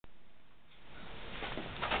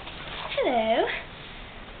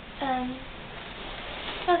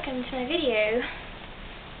welcome to my video.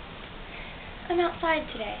 I'm outside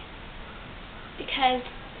today because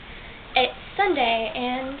it's Sunday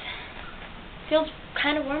and it feels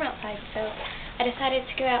kind of warm outside, so I decided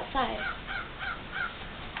to go outside.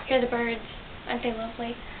 Hear the birds, aren't they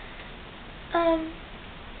lovely?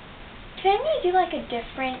 Today I'm going to do like a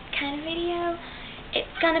different kind of video.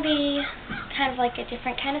 It's going to be kind of like a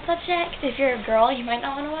different kind of subject. If you're a girl, you might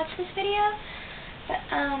not want to watch this video. But,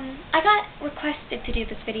 I got requested to do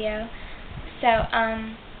this video. So,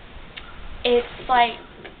 it's like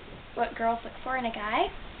what girls look for in a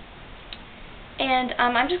guy. And,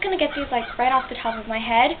 I'm just going to get these like right off the top of my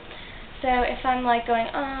head. So, if I'm like going,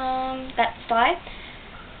 that's why.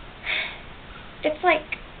 It's like,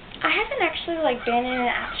 I haven't actually like been in an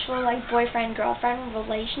actual like boyfriend-girlfriend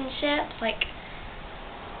relationship. Like,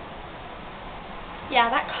 yeah,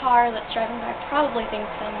 that car that's driving by probably thinks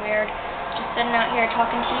I'm weird, just sitting out here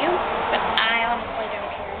talking to you, but I honestly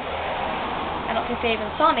don't care. I don't think they even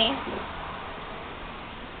saw me.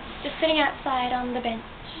 Just sitting outside on the bench.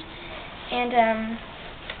 And,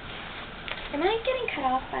 am I getting cut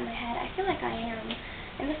off by my head? I feel like I am.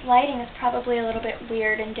 And this lighting is probably a little bit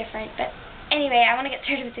weird and different, but anyway, I want to get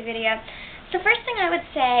started with the video. So first thing I would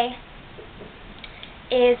say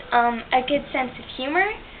is, a good sense of humor.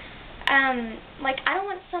 Like, I don't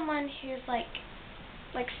want someone who's like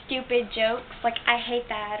stupid jokes, like, I hate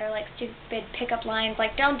that, or like stupid pickup lines,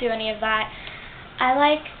 like, don't do any of that. I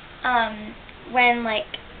like, when, like,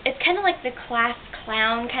 it's kind of like the class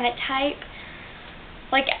clown kind of type,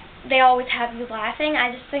 like, they always have you laughing.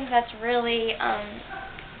 I just think that's really,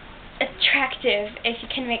 attractive if you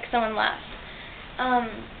can make someone laugh.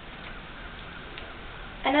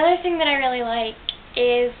 Another thing that I really like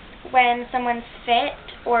is when someone's fit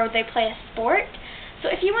or they play a sport. So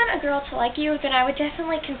if you want a girl to like you, then I would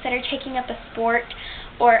definitely consider taking up a sport,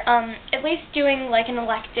 or at least doing like an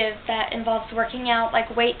elective that involves working out, like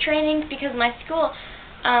weight training, because my school,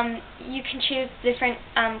 you can choose different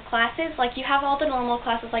classes. Like, you have all the normal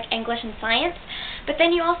classes like English and science, but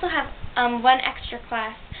then you also have one extra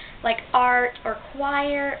class like art or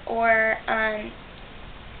choir or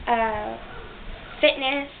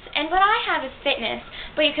fitness. And what I have is fitness,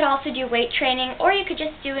 but you could also do weight training, or you could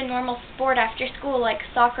just do a normal sport after school, like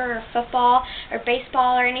soccer or football or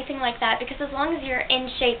baseball or anything like that, because as long as you're in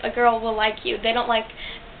shape, a girl will like you. They don't like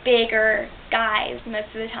bigger guys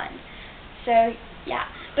most of the time. So, yeah.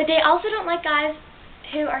 But they also don't like guys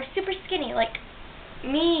who are super skinny. Like,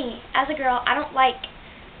 me, as a girl, I don't like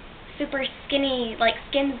super skinny, like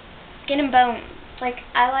skin and bones. Like,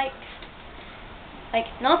 I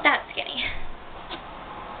like not that skinny.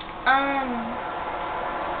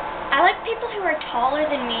 I like people who are taller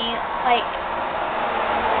than me, like,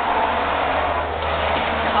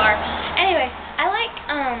 car. Anyway, I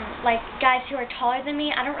like guys who are taller than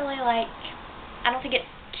me. I don't think it's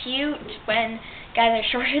cute when guys are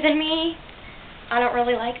shorter than me. I don't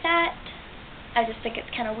really like that. I just think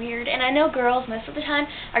it's kind of weird. And I know girls most of the time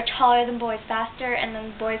are taller than boys faster, and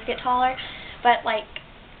then boys get taller. But, like,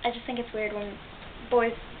 I just think it's weird when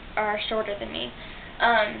boys are shorter than me.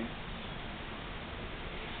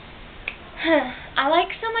 I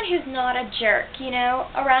like someone who's not a jerk, you know,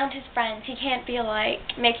 around his friends. He can't be,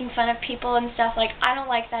 like, making fun of people and stuff. Like, I don't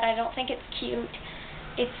like that. I don't think it's cute.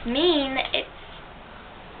 It's mean.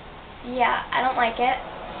 Yeah, I don't like it.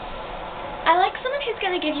 I like someone who's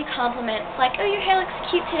going to give you compliments, like, oh, your hair looks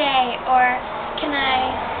cute today, or can I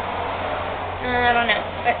don't know,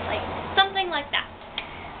 but, like, something like that.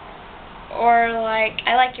 Or, like,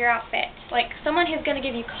 I like your outfit. Like, someone who's going to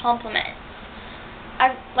give you compliments.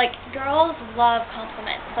 Like, girls love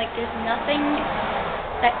compliments. Like, there's nothing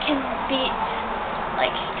that can beat, like,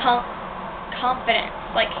 confidence.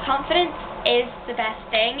 Like, confidence is the best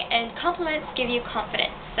thing, and compliments give you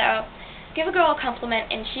confidence. So, give a girl a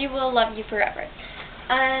compliment, and she will love you forever.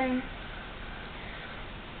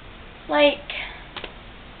 Like,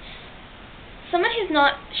 someone who's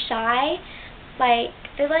not shy, like,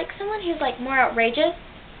 they like someone who's, like, more outrageous.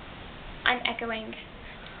 I'm echoing.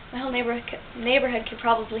 My whole neighborhood could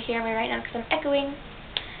probably hear me right now because I'm echoing.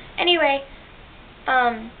 Anyway,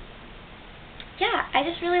 yeah, I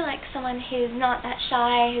just really like someone who's not that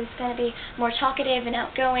shy, who's going to be more talkative and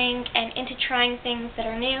outgoing and into trying things that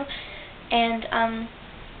are new. And,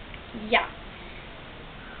 yeah.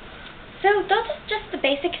 So those are just the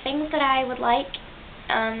basic things that I would like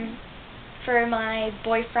for my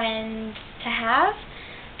boyfriend to have.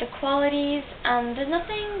 The qualities. There's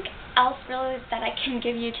nothing else really that I can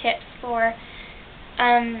give you tips for.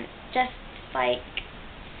 Just like,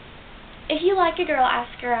 if you like a girl,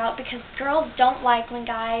 ask her out, because girls don't like when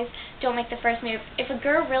guys don't make the first move. If a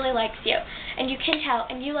girl really likes you, and you can tell,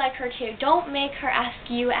 and you like her too, don't make her ask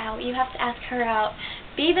you out. You have to ask her out.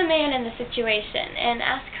 Be the man in the situation, and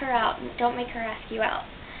ask her out. Don't make her ask you out.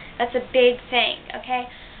 That's a big thing, okay?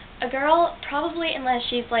 A girl, probably unless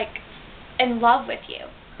she's, like, in love with you,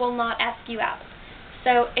 will not ask you out.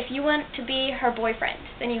 So if you want to be her boyfriend,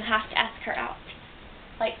 then you have to ask her out.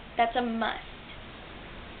 Like, that's a must.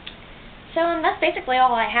 So that's basically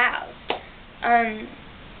all I have.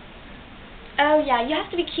 Oh yeah, you have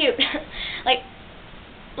to be cute. like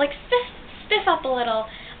spiff up a little.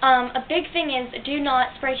 A big thing is, do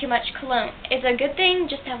not spray too much cologne. It's a good thing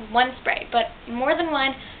just to have one spray, but more than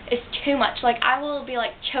one is too much. Like, I will be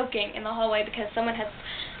like choking in the hallway because someone has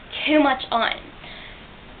too much on.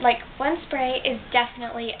 Like, one spray is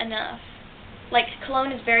definitely enough. Like,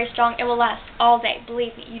 cologne is very strong. It will last all day.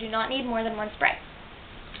 Believe me, you do not need more than one spray.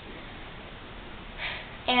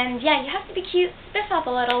 And yeah, you have to be cute, spiff up a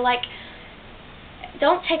little. Like,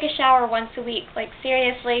 don't take a shower once a week. Like,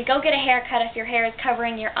 seriously, go get a haircut if your hair is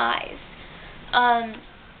covering your eyes.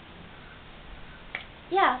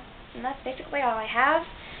 Yeah, and that's basically all I have.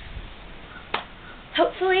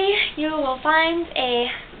 Hopefully you will find a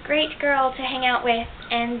great girl to hang out with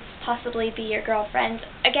and possibly be your girlfriend.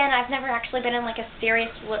 Again, I've never actually been in like a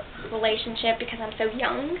serious relationship because I'm so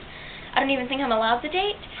young. I don't even think I'm allowed to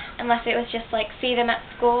date unless it was just like see them at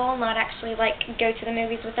school, not actually like go to the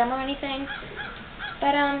movies with them or anything.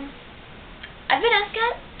 But I've been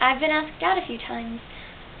asked out a few times.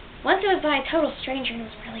 Once it was by a total stranger and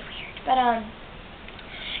it was really weird. But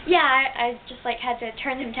yeah, I just like had to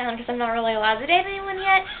turn them down because I'm not really allowed to date anyone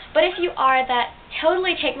yet. But if you are, that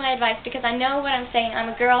totally take my advice, because I know what I'm saying. I'm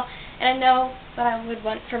a girl and I know what I would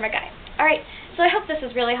want from a guy. Alright, so I hope this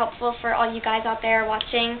is really helpful for all you guys out there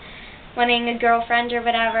watching, wanting a girlfriend or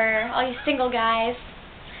whatever, all you single guys.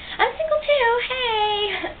 I'm single too,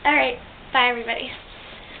 hey! Alright, bye everybody.